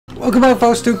Welcome back,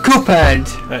 folks, to Cuphead.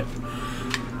 Hey.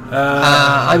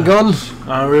 I'm gone.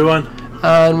 Everyone.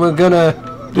 And we're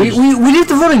gonna. We did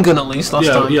the running gun at least last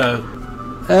time. Yeah.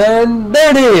 And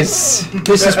there it is.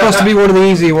 This is supposed to be one of the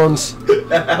easy ones.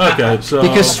 Okay, so.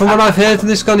 Because from what I've heard from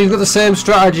this gun, he's got the same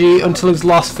strategy until his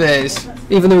last phase,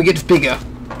 even though he gets bigger.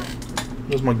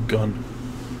 Where's my gun?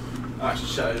 Actually,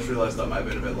 shit, I just realised that might have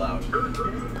been a bit loud.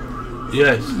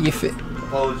 Yes. You fit.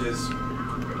 Apologies.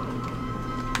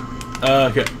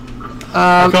 Okay.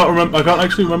 I can't remember. I can't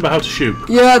actually remember how to shoot.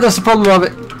 Yeah, that's the problem of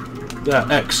it. Yeah,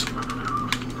 X.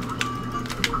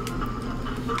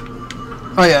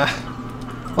 Oh yeah.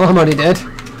 Well, I'm already dead.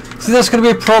 See, that's going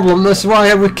to be a problem. That's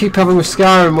why we keep having with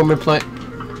Skyrim when we play.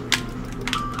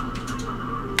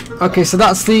 Okay, so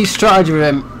that's the strategy with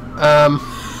him.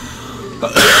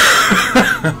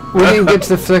 We didn't get to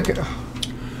the flicker.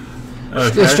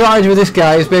 Okay. The strategy with this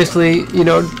guy is basically, you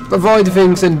know, avoid the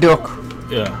things and duck.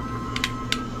 Yeah.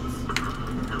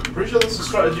 Pretty sure that's a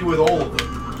strategy with all of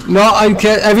them. No, I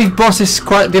can't. Every boss is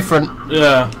quite different.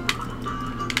 Yeah.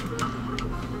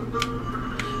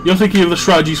 You're thinking of the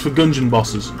strategies for Gungeon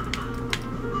bosses.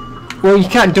 Well, you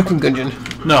can't duck in Gungeon.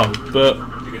 No, but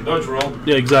You can dodge roll.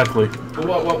 yeah, exactly. But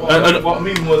what I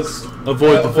mean was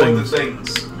Avoid the things.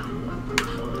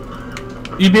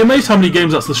 You'd be amazed how many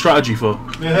games that's the strategy for.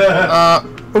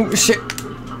 Oh shit.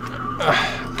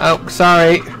 Oh,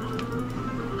 sorry.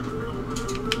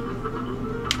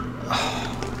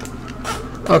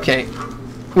 Okay.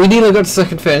 We nearly got to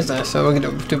second phase there, so we're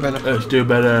gonna do better. Let's do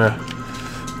better.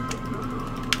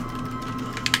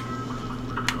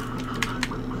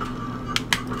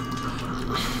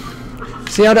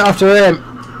 See, I don't have to aim.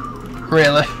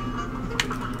 Really.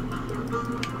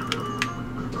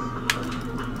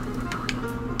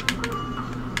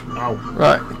 Ow.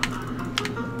 Right.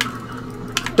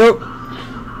 Duck.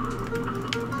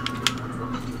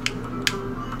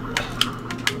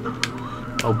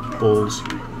 Oh, balls.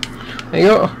 There you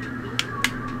go.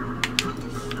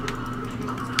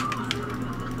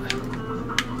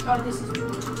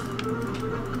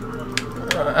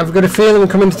 I've got a feeling we're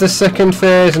coming to the second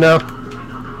phase now.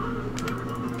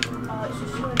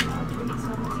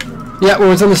 Yeah,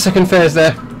 well, it's on the second phase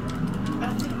there.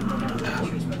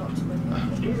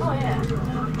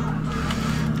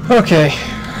 Okay.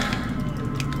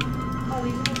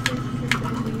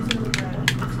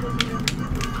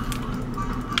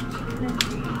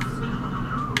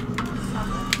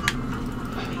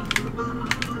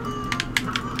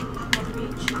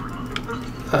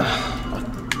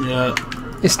 Yeah.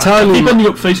 It's timing. I keep ending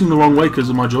up facing the wrong way because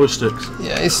of my joysticks.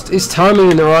 Yeah, it's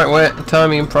timing in the right way.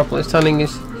 Timing properly. Timing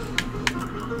is.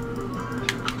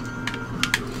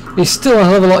 He's still a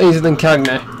hell of a lot easier than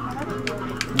Cagney.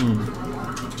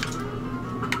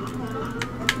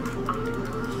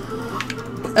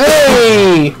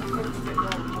 Hey!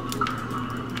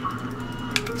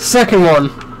 Second one.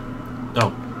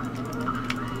 Oh.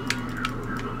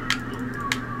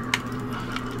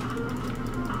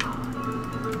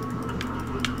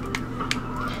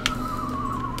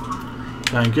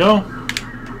 Thank you.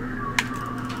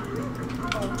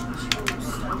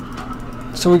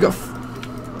 So we got.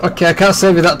 Okay, I can't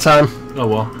save it that time. Oh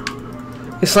well.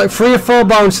 It's like 3 or 4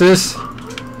 bounces,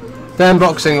 then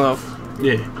boxing love.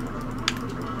 Yeah.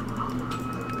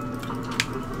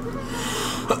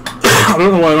 I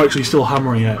don't know why I'm actually still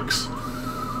hammering X.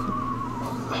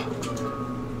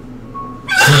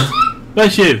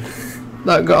 Bless you.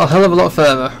 That got a hell of a lot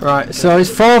further. Right, so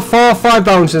it's 4, 5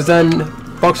 bounces, then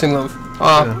boxing love.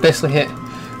 Ah, Yeah. basically hit.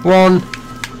 1,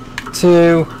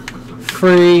 2,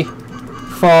 3,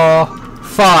 4,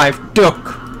 5. Duck.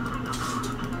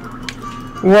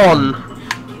 1,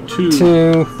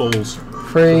 2, balls.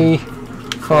 3,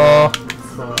 4,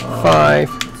 5.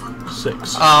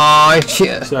 6. Ah,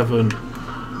 shit. 7.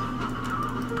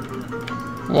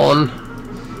 1,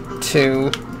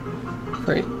 2,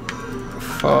 3,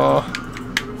 4,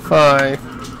 5,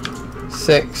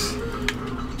 6.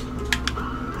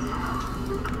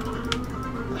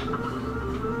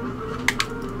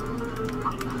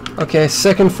 Okay,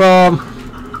 second form.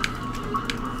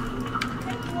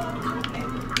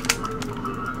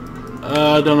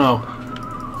 I don't know.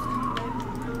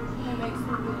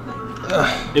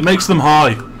 It makes them high.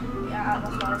 Yeah,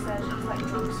 that's what I said. It's like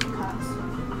drugs for cats.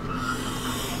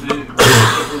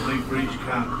 Differently for each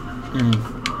cat.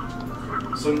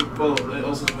 Well, it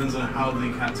also depends on how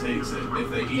the cat takes it. If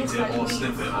they eat it or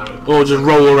sniff it Or just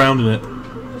roll around in it.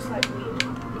 Just like weed.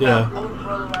 Yeah. I wouldn't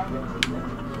roll around in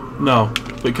it. No,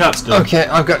 but cats do. Okay,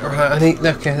 I've got. Right, I need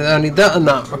that and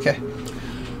that. Okay.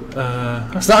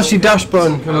 So that's your dash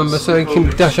button, remember, so you can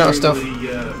dash out stuff.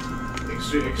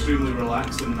 Extremely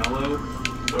relaxed and mellow.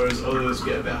 whereas others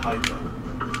get a bit hyper.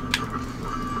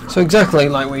 So exactly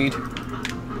like weed.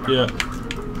 Yeah.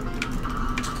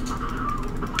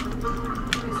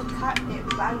 It's a catnip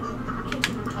bang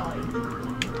kitten toy.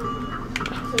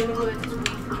 So in other words, it's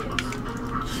weed for kids.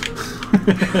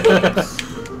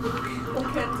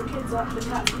 Look at the kids like the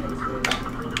cat kids with.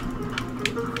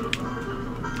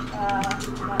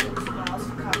 Like somewhere else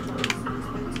for cat toys.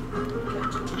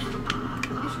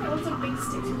 You should get one of the big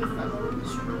sticks with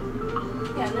feathers.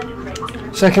 Yeah, and then it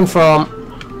breaks. Second form.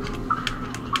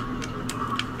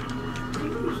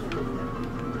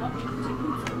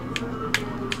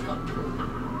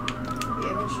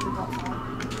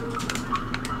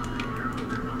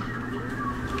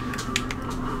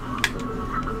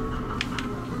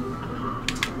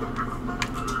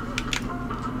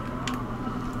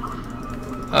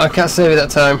 I can't save it that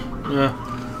time. Yeah.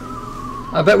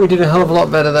 I bet we did a hell of a lot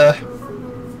better there.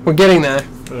 We're getting there.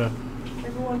 Yeah.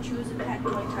 Everyone choose a cat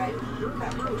toy type.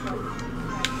 Cat toy type.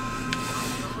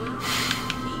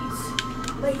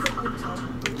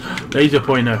 Keys. Laser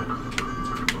pointer.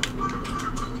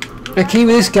 The key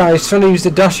with this guy is trying to use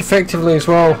the dash effectively as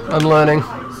well, I'm learning.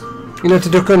 You know, to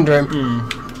duck under him.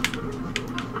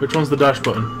 Which one's the dash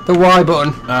button? The Y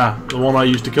button. Ah, the one I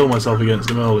used to kill myself against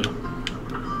him earlier.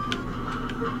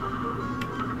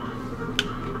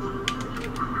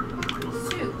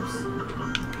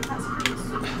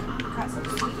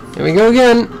 Here we go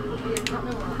again.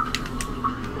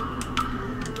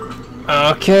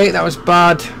 Okay, that was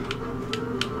bad.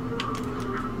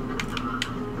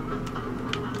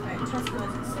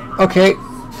 Okay.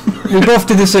 We both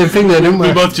did the same thing there, didn't we?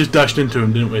 We both just dashed into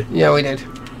him, didn't we? Yeah, we did.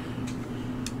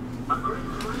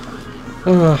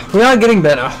 We are getting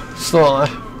better, slowly.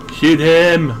 Shoot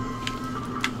him!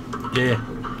 Yeah.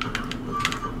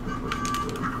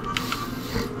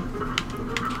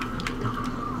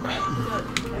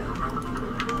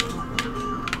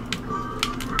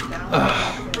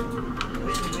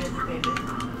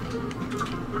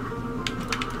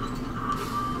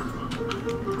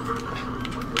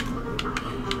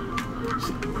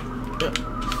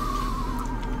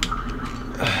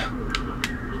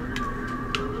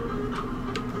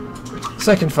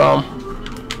 Second form.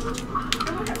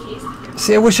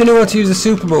 See, I wish I knew how to use the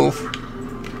super move.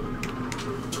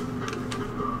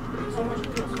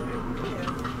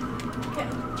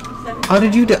 How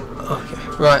did you do? Okay,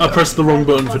 right. I pressed the wrong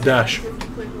button for dash.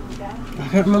 I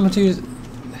can't remember to use.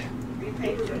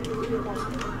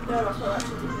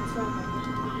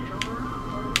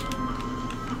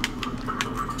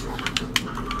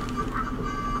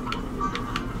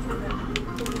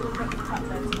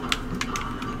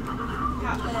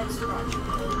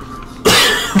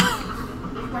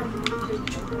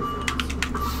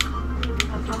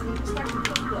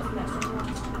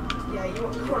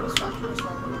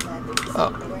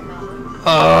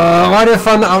 Why did I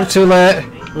find that out too late?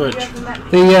 Which?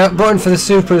 The button for the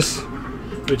supers.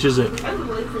 Which is it?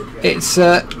 It's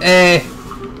A.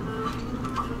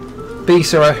 B,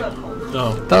 sorry.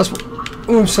 Oh. That's.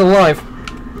 Oh, I'm still alive.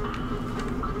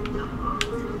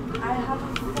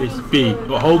 It's B.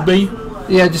 What, hold B?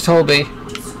 Yeah, just hold B.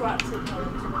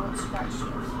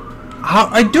 How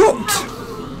I ducked.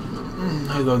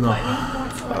 I don't know.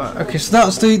 Okay, so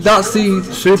that's the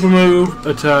Super move,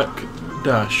 attack,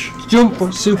 dash.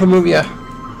 jump super move. Yeah.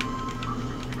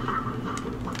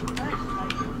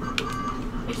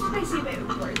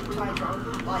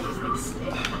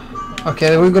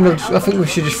 Okay, we're gonna. I think we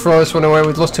should just throw this one away.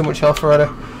 We've lost too much health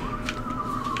already.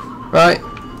 Right.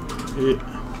 Yeah.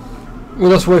 We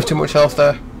lost way too much health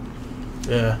there.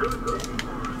 Yeah.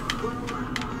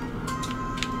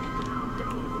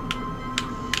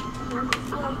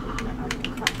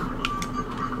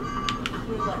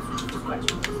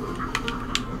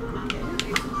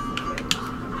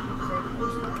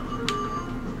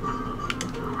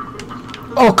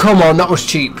 Oh come on, that was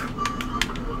cheap.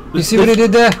 You see what he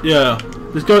did there? Yeah.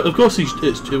 This guy, of course, it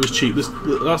was cheap.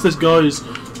 That's this guy's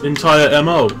entire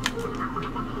MO.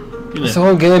 It's the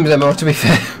whole game's MO, to be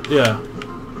fair. Yeah.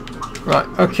 Right.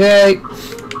 Okay.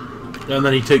 And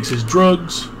then he takes his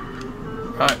drugs.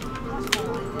 Right.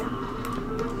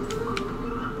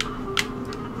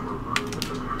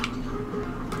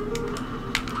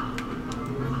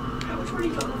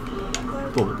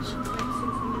 Bullets.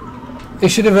 He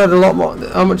should have had a lot more.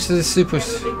 How much is the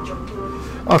supers?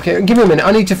 Okay, give me a minute.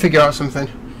 I need to figure out something.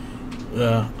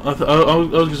 Yeah. I was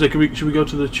gonna say, should we go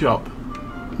to the shop?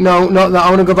 No, not that. I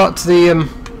want to go back to the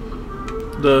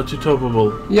The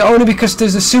tutorial. Yeah, only because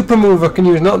there's a super move I can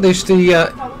use, not this the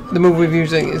move we're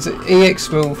using. It's an EX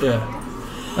move. Yeah.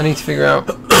 I need to figure out.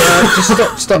 Just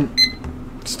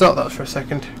stop that for a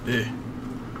second. Yeah.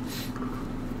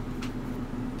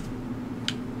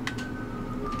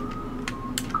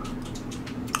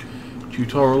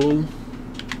 Tutorial.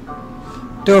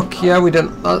 Duck, yeah, we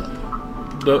done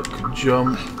that. Duck,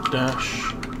 jump, dash.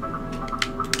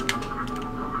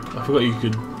 I forgot you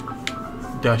could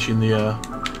dash in the air.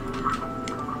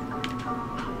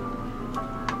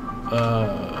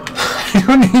 You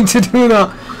don't need to do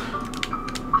that.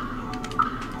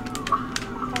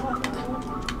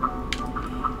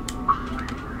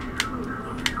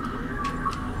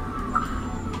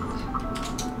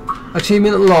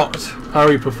 Achievement locked.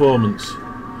 Parry performance.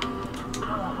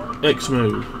 X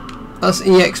move. That's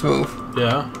EX move.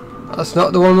 Yeah. That's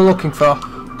not the one we're looking for.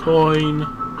 Coin.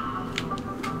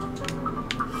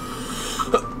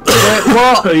 Wait,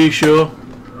 what? Are you sure?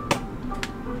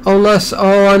 Unless,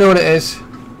 oh, I know what it is.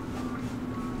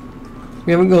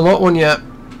 We haven't got a lot one yet.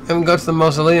 We haven't got to the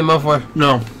mausoleum, have we?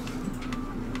 No.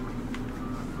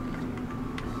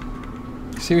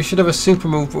 See, we should have a super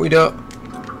move, but we don't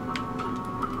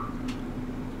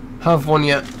have one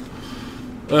yet.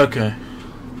 Okay.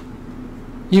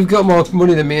 You've got more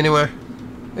money than me anyway.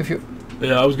 If you,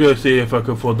 Yeah, I was going to see if I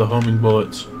could afford the homing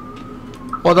bullets.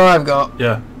 what do I've got?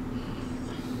 Yeah.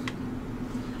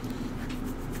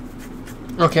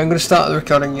 Okay, I'm going to start the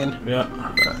recording again.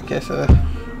 Yeah. Okay, so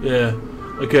Yeah.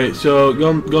 Okay, so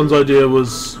Gon's idea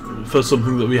was for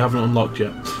something that we haven't unlocked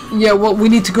yet. yeah, well, we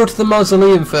need to go to the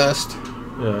mausoleum first.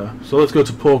 Yeah. So let's go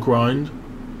to pork rind.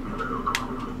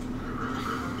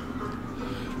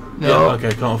 No, Yeah, okay,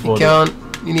 can't you afford can't.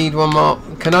 You need one more.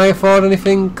 Can I afford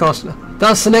anything? Of course not.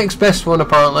 That's the next best one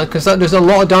apparently, because that does a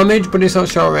lot of damage, but it's not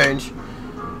short range.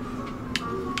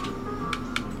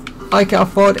 I can't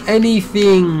afford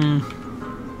anything.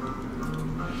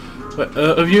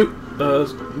 Have you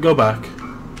go back?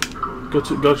 Go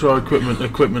to our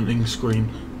equipmenting screen.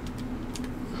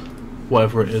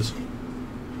 Whatever it is,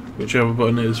 whichever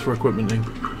button it is for equipmenting.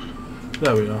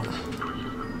 There we are.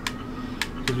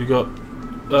 Because we got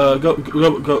go.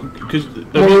 Because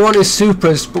What we want is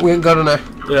supers, but we ain't got any.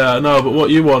 yeah, no, but what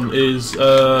you want is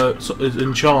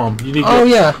in charm. You need. Oh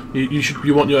yeah,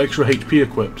 You want your extra HP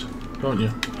equipped, don't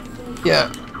you?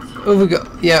 yeah. Oh, we got.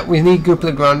 Yeah, we need Group of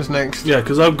the Grounders next. Yeah,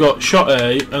 because I've got shot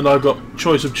A and I've got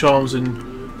choice of charms in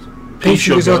pea Peach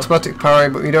is sugar. automatic parry,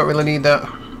 but we don't really need that.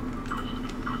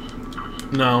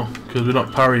 No, because we're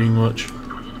not parrying much.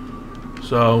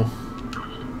 So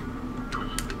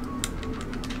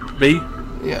B.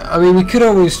 Yeah, I mean we could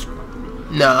always.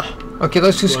 Nah. Okay,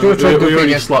 let's just go try we Group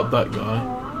already again. slapped that guy.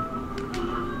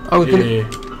 I was gonna. Yeah.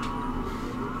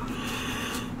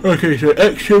 Okay, so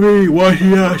X to B, Y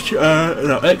to dash,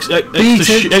 no, X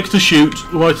to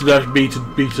shoot, Y to dash, B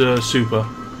to super.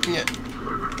 Yeah.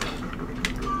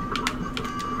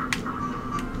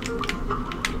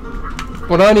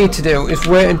 What I need to do is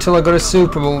wait until I got a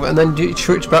super move and then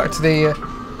switch back to the.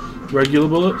 Regular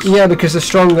bullets? Yeah, because they're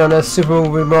stronger and a super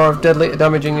move will be more of deadly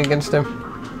damaging against him.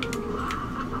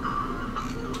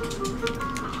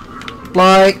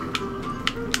 Like.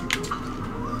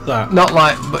 That. Not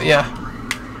like, but yeah.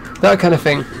 That kind of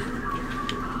thing.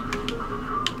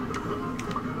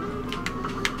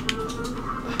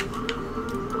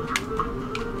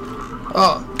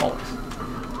 Oh.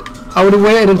 I would have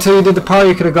waited until you did the power,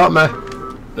 you could have got me.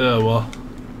 Yeah, well.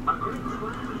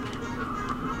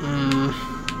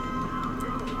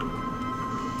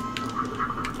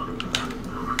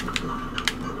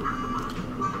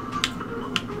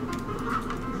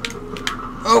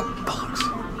 Oh,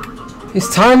 bollocks. His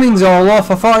timing's all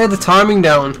off. I thought I had the timing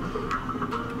down.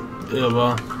 Yeah,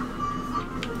 well.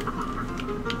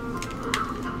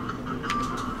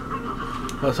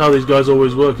 That's how these guys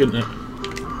always work, isn't it?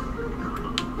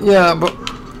 Yeah, but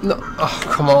no. Oh,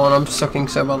 come on! I'm sucking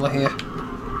so badly here.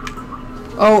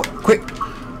 Oh, quick!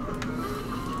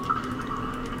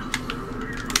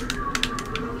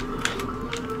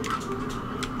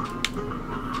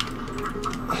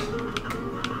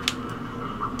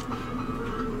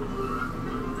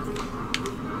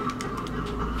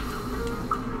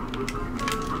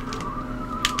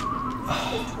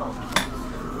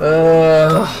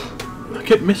 I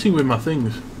kept missing with my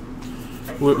things.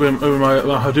 With my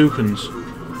Hadoukens.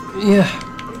 Yeah.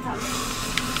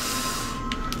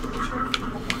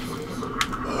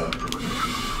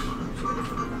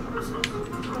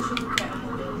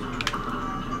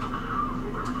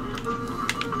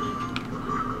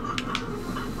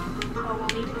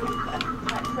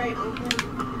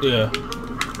 Yeah.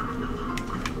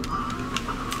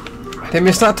 Didn't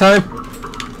miss that time.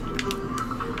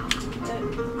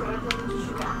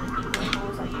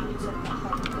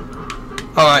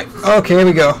 Alright, okay, here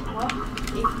we go.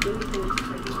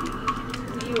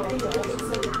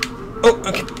 Oh,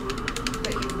 okay.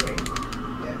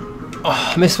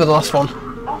 Oh, I missed for the last one.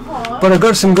 But I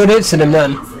got some good hits in him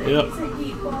then. Yep.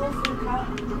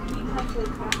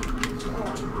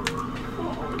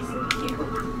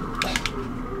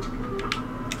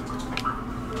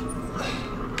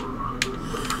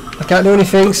 I can't do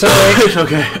anything, sorry. It's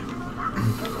okay.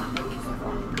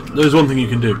 There's one thing you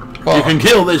can do. What? You can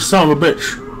kill this son of a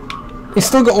bitch. He's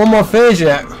still got one more phase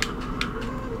yet.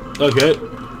 Okay.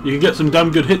 You can get some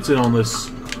damn good hits in on this.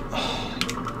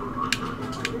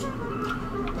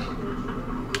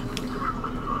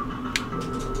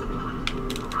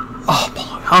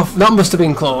 Oh, that must have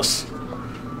been close.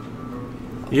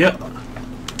 Yep.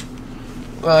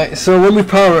 Right, so when we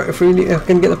power it, if I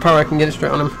can get the power, I can get it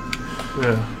straight on him.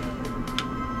 Yeah.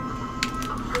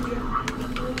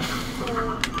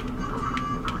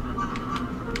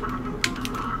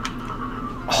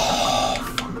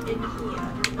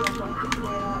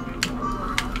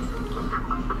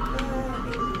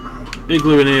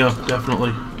 Igloo in here,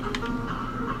 definitely.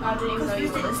 I didn't even know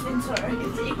you were listening, sorry.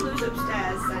 If the igloo's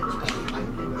upstairs, then you can play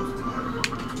most of the time.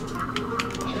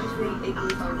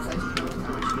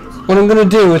 What I'm going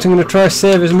to do is I'm going to try to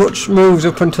save as much moves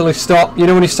up until he stops. You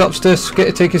know when he stops to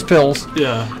take his pills?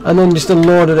 Yeah. And then just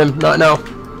unload at him, like now. I'm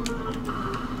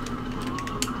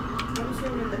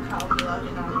assuming the cow will be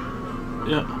loading on.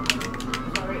 Yeah.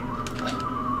 Sorry.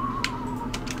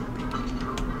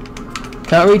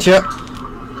 Can't reach it.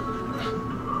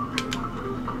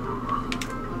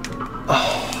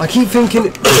 I keep thinking.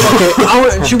 Okay,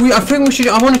 I think we should.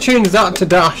 I want to change that to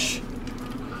dash.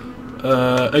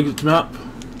 Exit to map.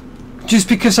 Just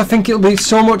because I think it'll be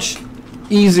so much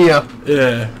easier.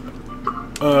 Yeah.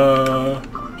 Yeah.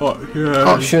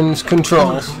 Options,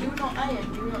 controls. Do not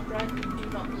iron, do not drag, do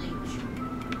not bleach.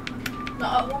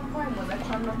 Not at one point was I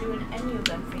planned on doing any of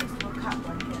them things to a cat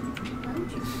blanket. Why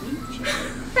would you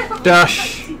bleach?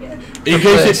 Dash. In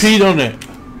case it peed on it.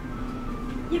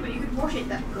 Yeah, but you could wash it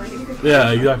that way. You could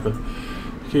Yeah, exactly.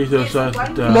 Keep those sides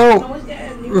down. No.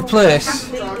 Replace.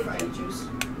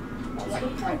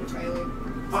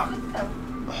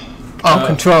 Oh,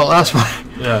 control. That's why.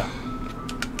 Yeah.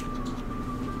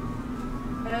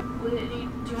 Would it need,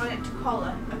 do you want it to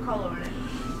collar? A collar on it?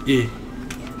 Yeah.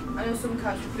 I know some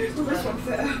cats refuse to this one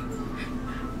fit.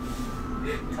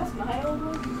 That's my old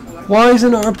one. Why is it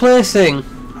not replacing? I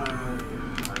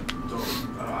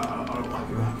don't like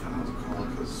it when a cat has a collar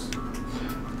because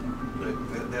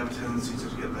they have a tendency to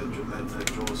get their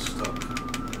jaws stuck.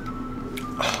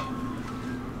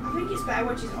 I think it's better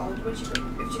when she's old, if she's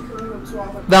coming up to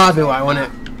our. That'd be why, wouldn't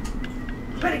it?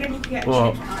 But again, you can get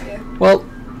What? chips, can't you? Well,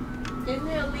 Isn't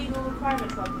it a legal requirement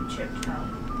to have them chipped now?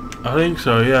 I think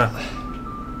so, yeah.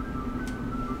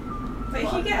 But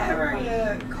if you get her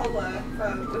a collar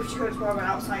for if she goes to an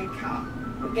outside cat,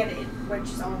 we'll get it in when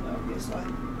she's older, obviously.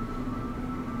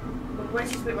 But when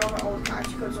she's a bit more of an old cat,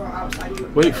 she goes to our outside.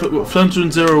 Wait, Fenter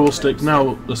and Zero will stick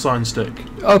now, the sign stick.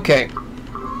 okay.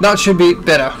 That should be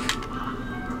better.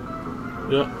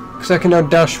 Yeah. Because I can now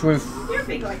dash with. You don't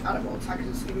think like animal tags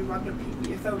is giving random people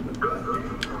your phone number and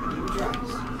your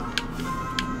address?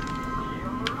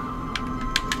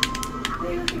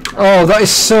 Oh, that is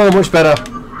so much better.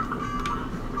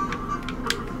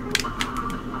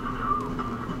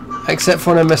 Except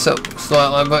for when I mess up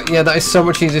slightly, but yeah, that is so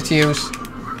much easier to use. I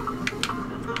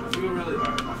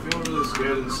feel really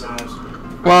scared inside.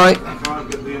 Why? I can't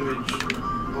get the image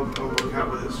of a cat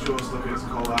with its jaw stuck in its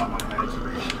collar out of my head.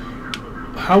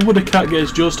 How would a cat get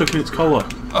its jaw stuck in its collar?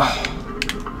 It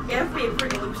has to be a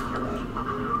pretty loose collar.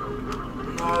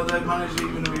 No, they manage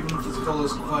even if the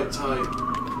collar's quite tight.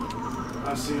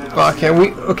 I've seen it. Right,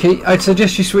 okay, I'd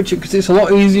suggest you switch it because it's a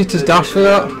lot easier to dash for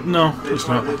that. No, it's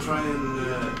not. They try and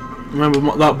Remember,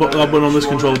 that button on this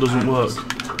controller doesn't work.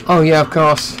 Oh yeah, of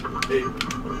course. I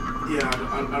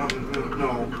don't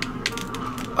know.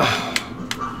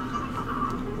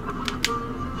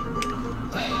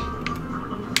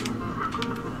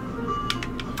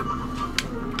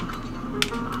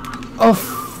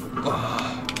 Oh.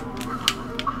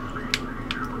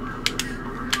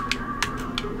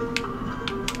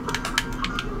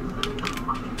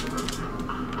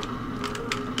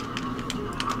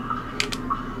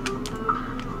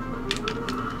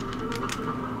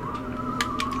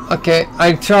 Okay,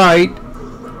 I tried.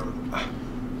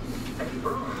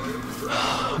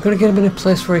 I'm gonna get him in a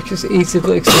place where it's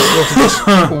easily accessible to just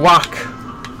whack.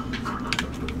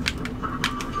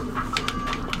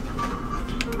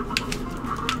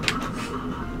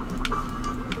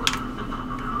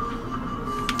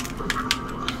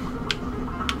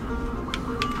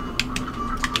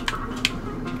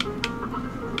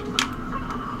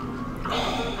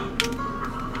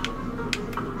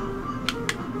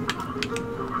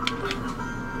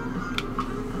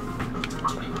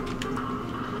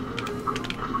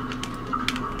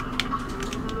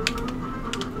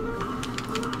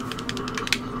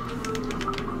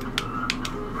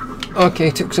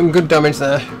 Okay, took some good damage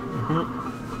there.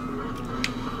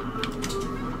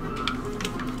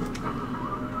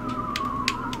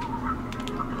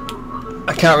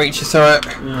 can't reach the turret.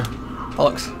 Yeah.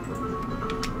 Bollocks.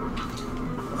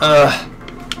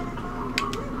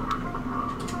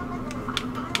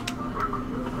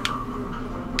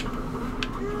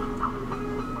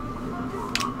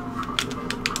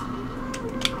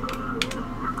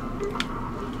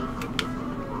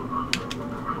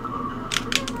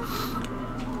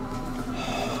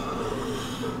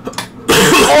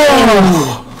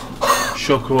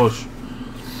 Shock rush.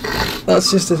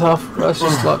 That's just a half. That's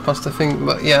just like past the thing,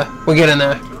 but yeah, we're getting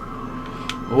there.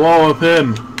 Whoa, up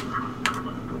him.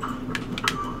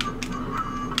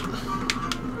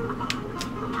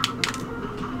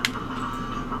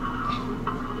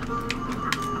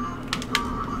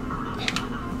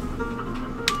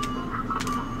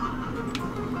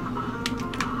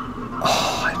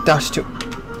 Oh, I dashed it.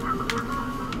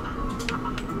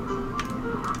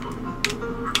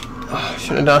 Oh, I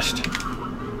shouldn't have dashed.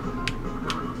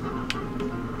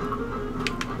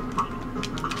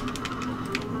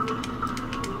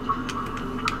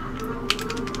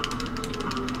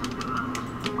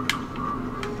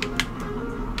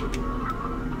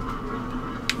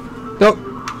 Nope.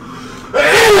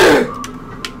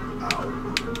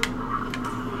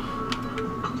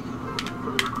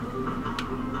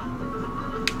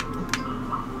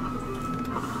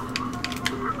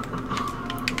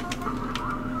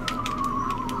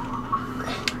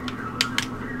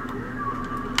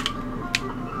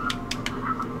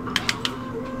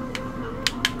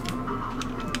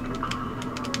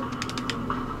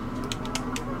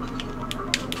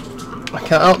 I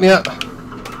can't help yet.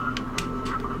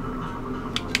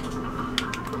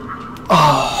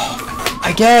 Oh,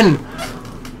 again!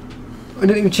 I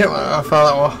didn't even check how far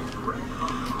that was.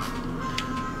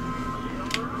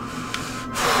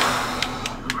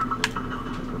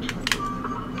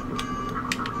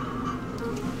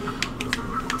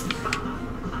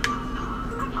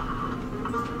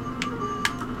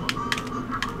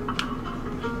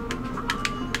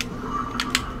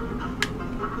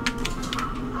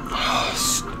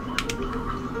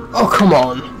 Oh, come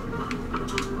on.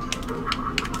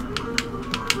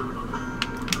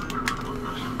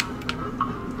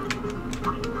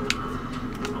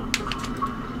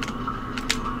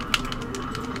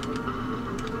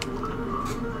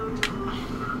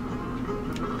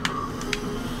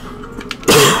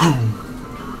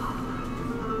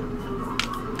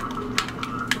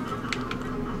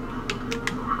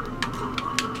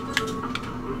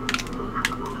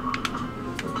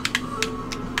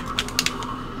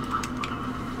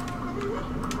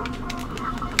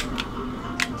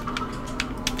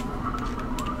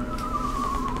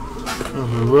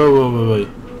 Wait.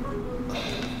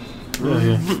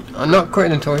 Yeah. I'm not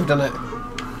quitting until we've done it.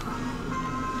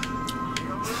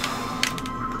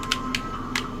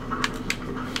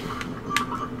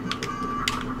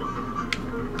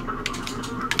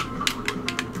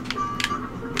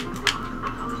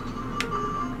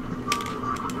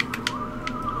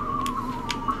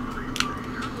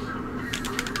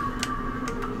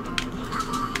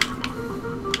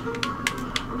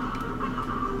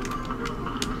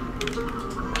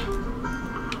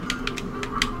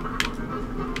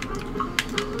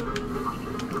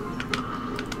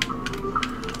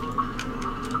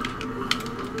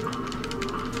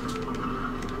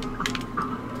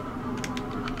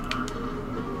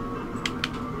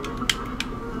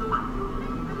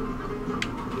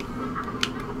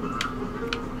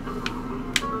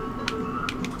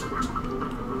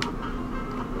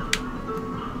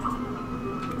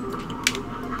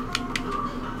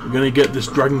 We're gonna get this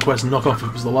Dragon Quest knockoff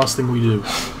if it's the last thing we do.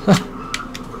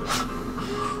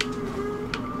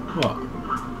 What?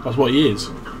 That's what he is.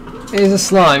 He's a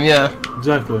slime, yeah.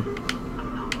 Exactly. He's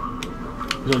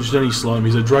not just any slime,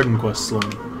 he's a Dragon Quest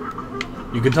slime.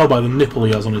 You can tell by the nipple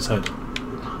he has on his head.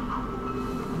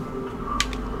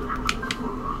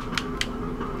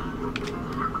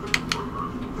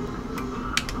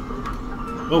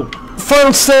 Oh!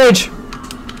 Final stage!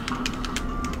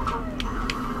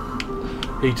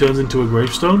 He turns into a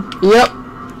gravestone? Yep.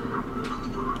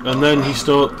 And then he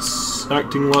starts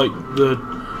acting like the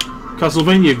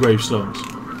Castlevania gravestones.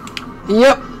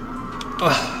 Yep.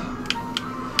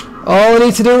 All we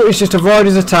need to do is just avoid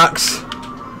his attacks.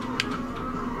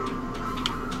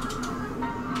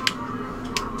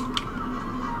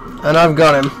 And I've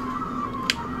got him.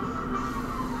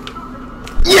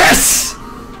 Yes!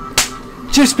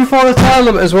 Just before the time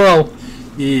limit as well.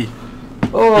 Yeah.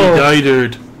 Oh. He died,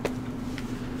 dude.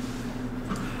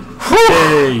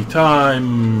 Yay,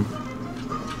 time.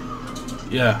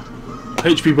 Yeah.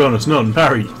 HP bonus, none.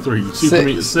 Parry, 3. Super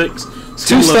meter, 6.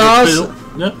 2 stars.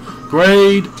 Yeah.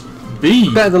 Grade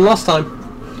B. Better than last time.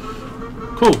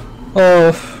 Cool.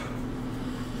 Oh.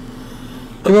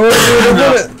 Do we want to do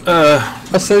another minute? Uh,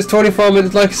 I said it's 24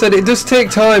 minutes. Like I said, it does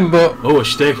take time, but... oh, a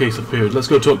staircase appeared. Let's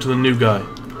go talk to the new guy.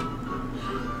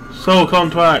 Soul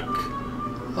contract.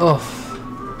 Oh.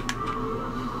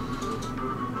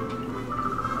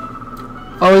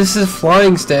 Oh, this is a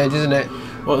flying stage, isn't it?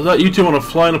 What is that? You two want to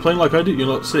fly in a plane like I do? You're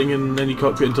not sitting in any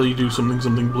cockpit until you do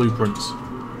something blueprints.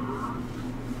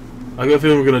 I get a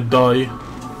feeling we're gonna die.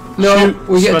 No, Shoot,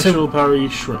 we get special parry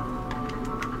shrimp.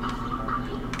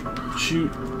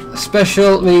 Shoot.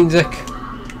 Special means I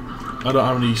don't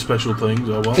have any special things.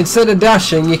 Oh well. instead of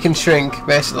dashing, you can shrink,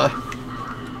 basically.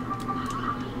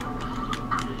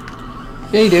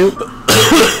 Yeah, you do.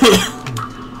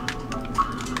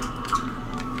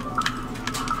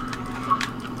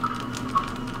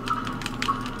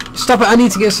 Stop it! I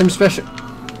need to get some special.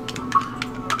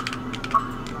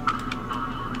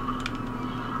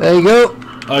 There you go.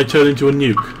 I turn into a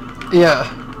nuke. Yeah.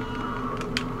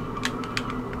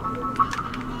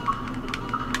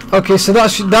 Okay, so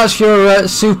that's your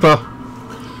super.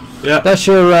 Yeah. That's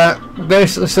your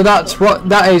basically. So that's what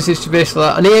that is. Is basically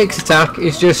an EX attack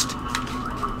is just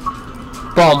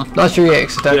bomb. That's your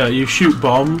EX attack. Yeah. You shoot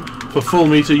bomb. For full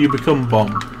meter, you become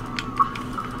bomb.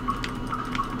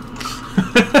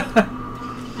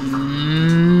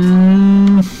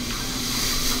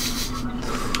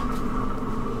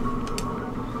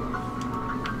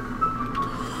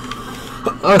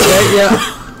 Okay,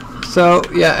 yeah. So,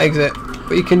 yeah, exit.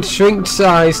 But you can shrink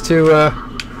size to,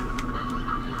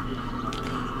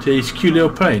 His cute little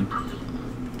plane.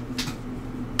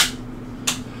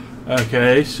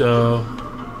 Okay, so...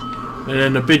 and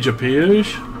then the bridge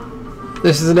appears.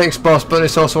 this is the next boss, but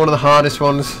it's also one of the hardest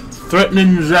ones.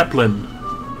 Threatening Zeppelin.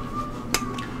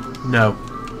 No.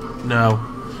 No.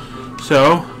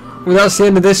 So... well, that's the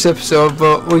end of this episode,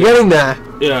 but we're getting there.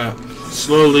 yeah.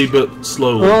 Slowly but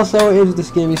slowly. Well, that's how it is with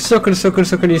this game. You suck and suck and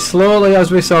suck and you slowly, as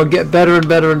we saw, get better and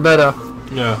better and better.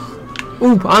 Yeah.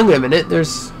 Ooh, hang on a minute,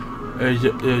 there's...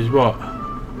 Is what?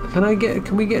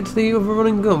 Can we get to the other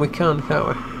running gun? We can, can't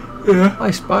we? Yeah.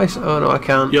 I spice. Oh no, I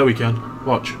can't. Yeah, we can.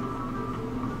 Watch.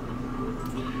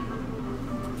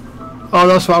 Oh,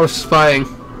 that's what I was spying.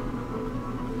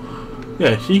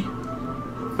 Yeah, see?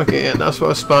 Okay, yeah, that's what I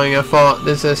was spying. I thought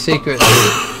there's a secret.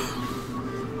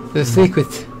 There's a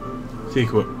secret.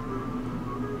 Secret.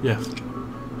 Yeah.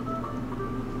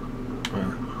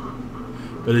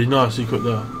 But there's not a secret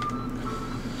there.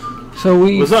 So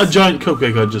we... was that a giant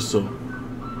cupcake I just saw?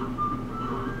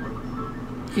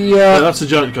 yeah, That's a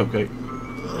giant cupcake.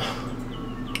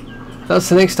 that's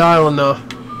the next island though.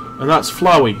 And that's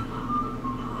Flowey.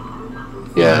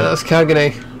 Yeah, that's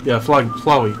Kagane. Yeah,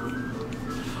 Flowey.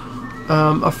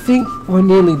 I think we're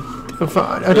nearly... in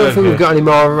fact, I don't think we've got any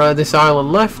more this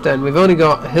island left then. We've only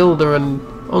got Hilda and...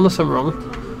 unless I'm wrong.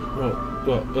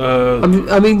 What?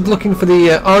 I mean, looking for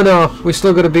the... oh no, we've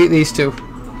still got to beat these two.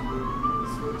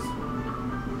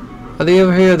 Are they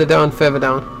over here or are they down, further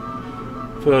down?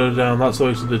 Further down, that's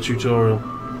always the tutorial.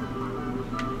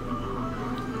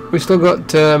 We've still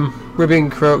got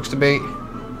Ribbon Croaks to beat.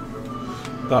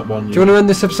 That one. Do you want to end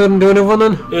this episode and do another one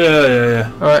then?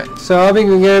 Yeah. Alright, so I've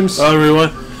been Games. Bye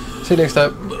everyone. See you next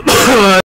time.